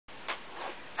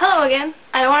Hello again.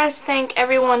 I want to thank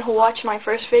everyone who watched my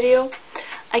first video.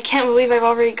 I can't believe I've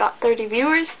already got 30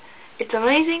 viewers. It's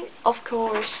amazing. Of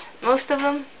course, most of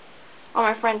them are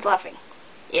my friends laughing.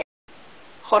 Yeah.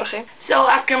 Jorge. So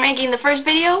after making the first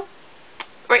video,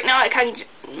 right now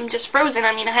I'm just frozen.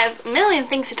 I mean, I have a million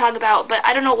things to talk about, but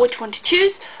I don't know which one to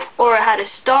choose, or how to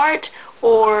start,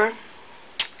 or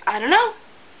I don't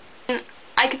know.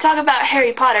 I could talk about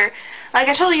Harry Potter. Like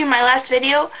I told you in my last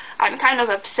video, I'm kind of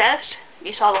obsessed.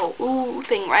 You saw the whole ooh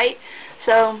thing, right?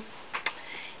 So,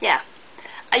 yeah.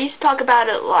 I used to talk about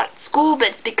it a lot at school, but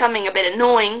it's becoming a bit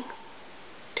annoying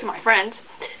to my friends.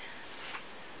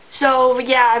 So,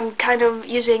 yeah, I'm kind of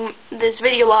using this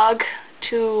video log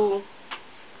to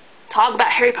talk about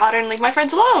Harry Potter and leave my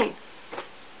friends alone.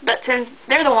 But since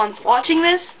they're the ones watching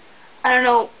this, I don't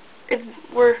know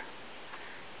if we're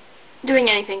doing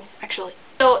anything, actually.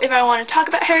 So if I want to talk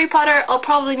about Harry Potter, I'll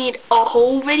probably need a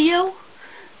whole video.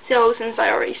 So since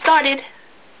I already started,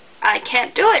 I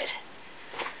can't do it.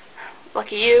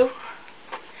 Lucky you.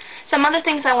 Some other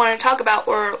things I want to talk about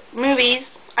were movies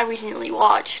I recently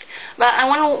watched. But I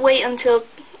want to wait until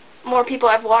more people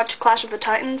have watched Clash of the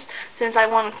Titans, since I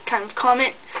want to kind of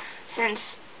comment, since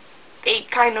they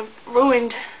kind of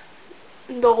ruined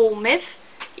the whole myth.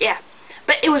 Yeah.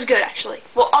 But it was good, actually.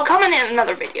 Well, I'll comment in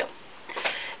another video.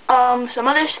 Some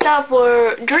other stuff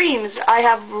were dreams. I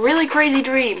have really crazy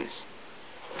dreams.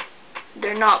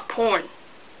 They're not porn.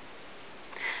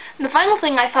 And the final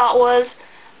thing I thought was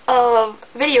a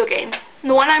video game.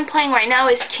 The one I'm playing right now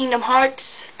is Kingdom Hearts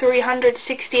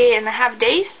 368 and a half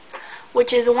days,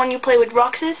 which is the one you play with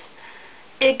Roxas.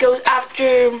 It goes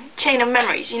after Chain of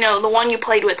Memories, you know, the one you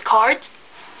played with cards.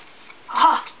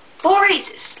 Aha! 4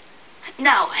 aces!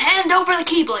 Now, hand over the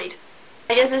Keyblade.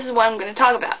 I guess this is what I'm going to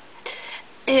talk about.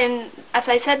 And as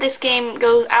I said, this game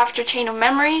goes after Chain of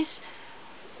Memories,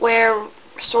 where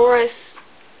Sora's...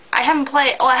 I haven't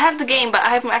played... Well, I have the game, but I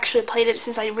haven't actually played it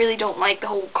since I really don't like the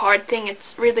whole card thing.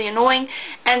 It's really annoying.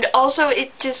 And also,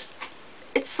 it's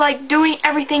like doing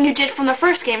everything you did from the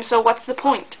first game, so what's the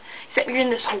point? Except you're in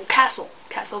this whole castle.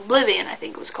 Castle Oblivion, I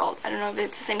think it was called. I don't know if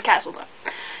it's the same castle,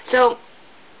 though. So,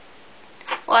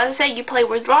 well, as I said, you play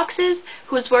with Roxas,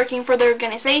 who's working for the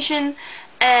organization,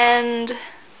 and...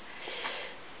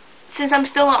 since I'm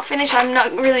still not finished, I'm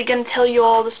not really going to tell you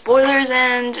all the spoilers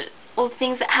and all the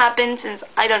things that happen, since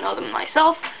I don't know them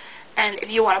myself. And if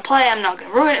you want to play, I'm not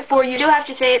going to ruin it for you. You do have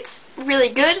to say it's really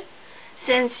good,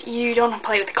 since you don't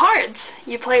play with the cards.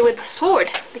 You play with the sword,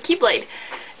 the Keyblade.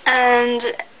 And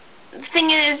the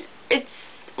thing is, it's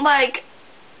like,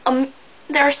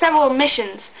 there are several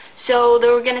missions. So the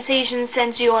organization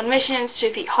sends you on missions to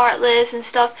defeat Heartless and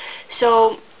stuff.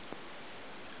 So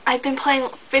I've been playing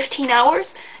 15 hours.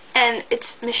 And it's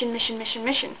mission.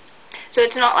 So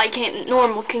it's not like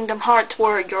normal Kingdom Hearts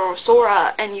where you're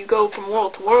Sora and you go from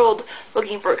world to world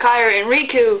looking for Kairi and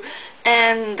Riku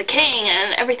and the king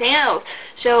and everything else.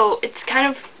 So it's kind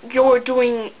of, you're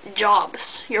doing jobs.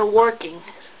 You're working.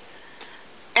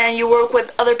 And you work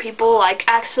with other people like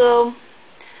Axel,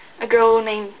 a girl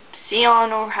named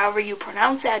Sion, or however you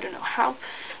pronounce it, I don't know how.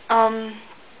 And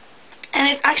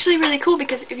it's actually really cool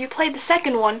because if you play the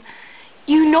second one,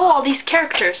 you know all these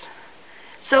characters.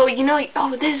 So you know,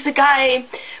 oh, this is the guy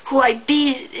who I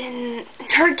beat in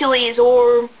Hercules,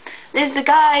 or this is the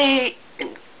guy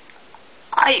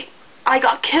I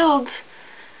got killed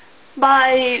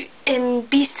by in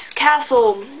Beast's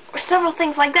Castle, or several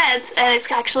things like that, and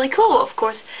it's actually cool. Of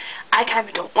course, I kind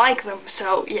of don't like them,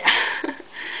 so yeah.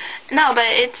 No, but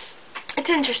it's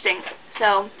interesting.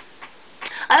 So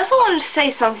I also wanted to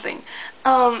say something.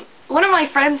 One of my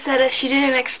friends said that she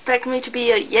didn't expect me to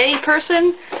be a yay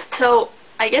person, so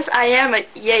I guess I am a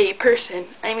yay person.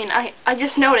 I mean, I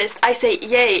just noticed I say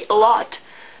yay a lot.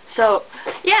 So,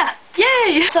 yeah,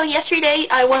 yay! So yesterday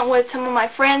I went with some of my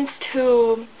friends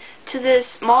to this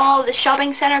mall, this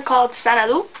shopping center called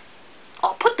Xanadú.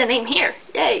 I'll put the name here,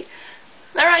 yay!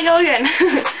 There I go again.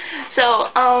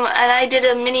 So, and I did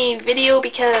a mini video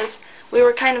because we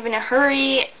were kind of in a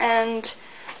hurry and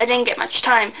I didn't get much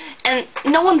time, and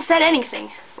no one said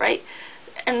anything, right?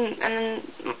 And then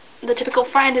the typical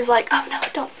friend is like, oh no,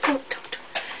 don't.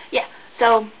 Yeah,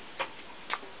 so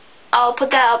I'll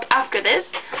put that up after this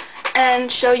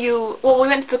and show you. Well, we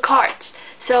went to the carts,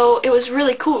 so it was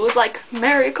really cool. It was like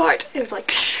Mario Kart. It was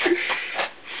like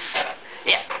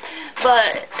yeah,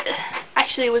 but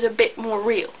actually it was a bit more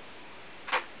real.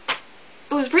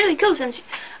 It was really cool since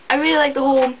I really like the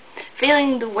whole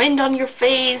feeling the wind on your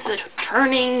face, the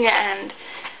turning, and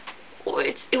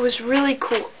it was really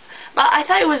cool. But I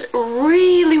thought it was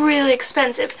really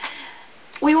expensive.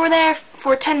 We were there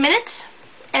for 10 minutes,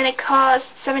 and it cost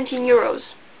 17 euros.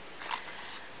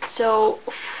 So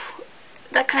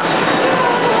that kind of...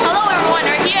 Hello everyone,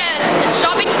 we're here at a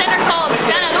shopping center called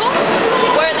Xanadú,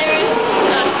 where there's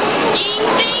a skiing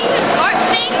thing, a kart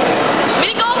thing,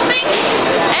 mini golf thing,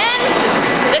 and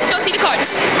let's go see the cars.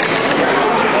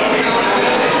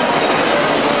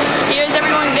 Here's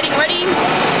everyone getting ready.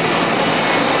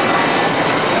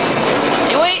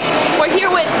 Anyway, we're here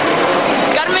with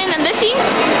Carmen and Lissy.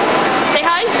 Say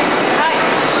hi. Hi.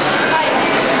 Hi.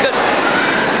 Good.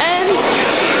 And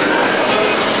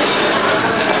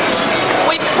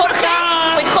with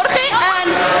Jorge and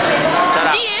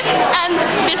Steve and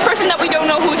this person that we don't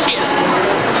know who she is.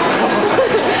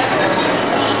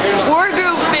 We're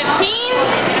group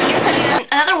 15.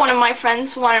 Another one of my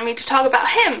friends wanted me to talk about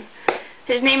him.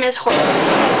 His name is Jorge.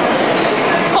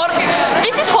 Jorge.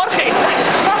 This is Jorge.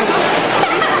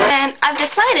 And I've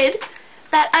decided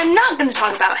that I'm not going to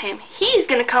talk about him. He's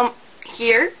going to come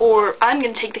here, or I'm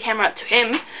going to take the camera up to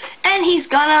him, and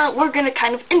we're going to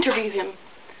kind of interview him,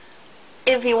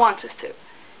 if he wants us to.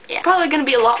 Yeah. Probably going to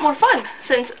be a lot more fun,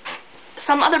 since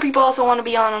some other people also want to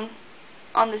be on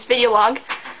this video log,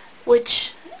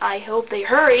 which I hope they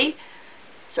hurry,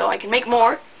 so I can make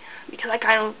more, because I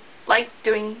kind of like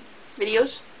doing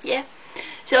videos, yeah.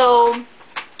 So,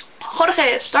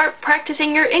 Jorge, start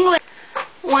practicing your English.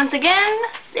 Once again,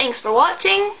 thanks for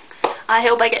watching. I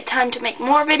hope I get time to make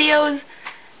more videos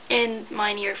in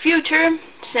my near future,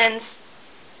 since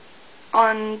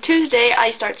on Tuesday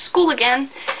I start school again,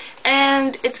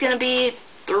 and it's going to be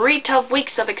 3 tough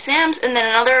weeks of exams, and then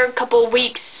another couple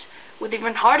weeks with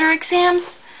even harder exams,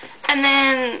 and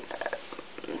then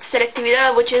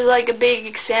selectividad, which is like a big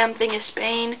exam thing in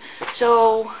Spain.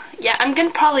 So yeah, I'm going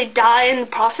to probably die in the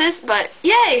process, but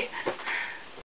yay!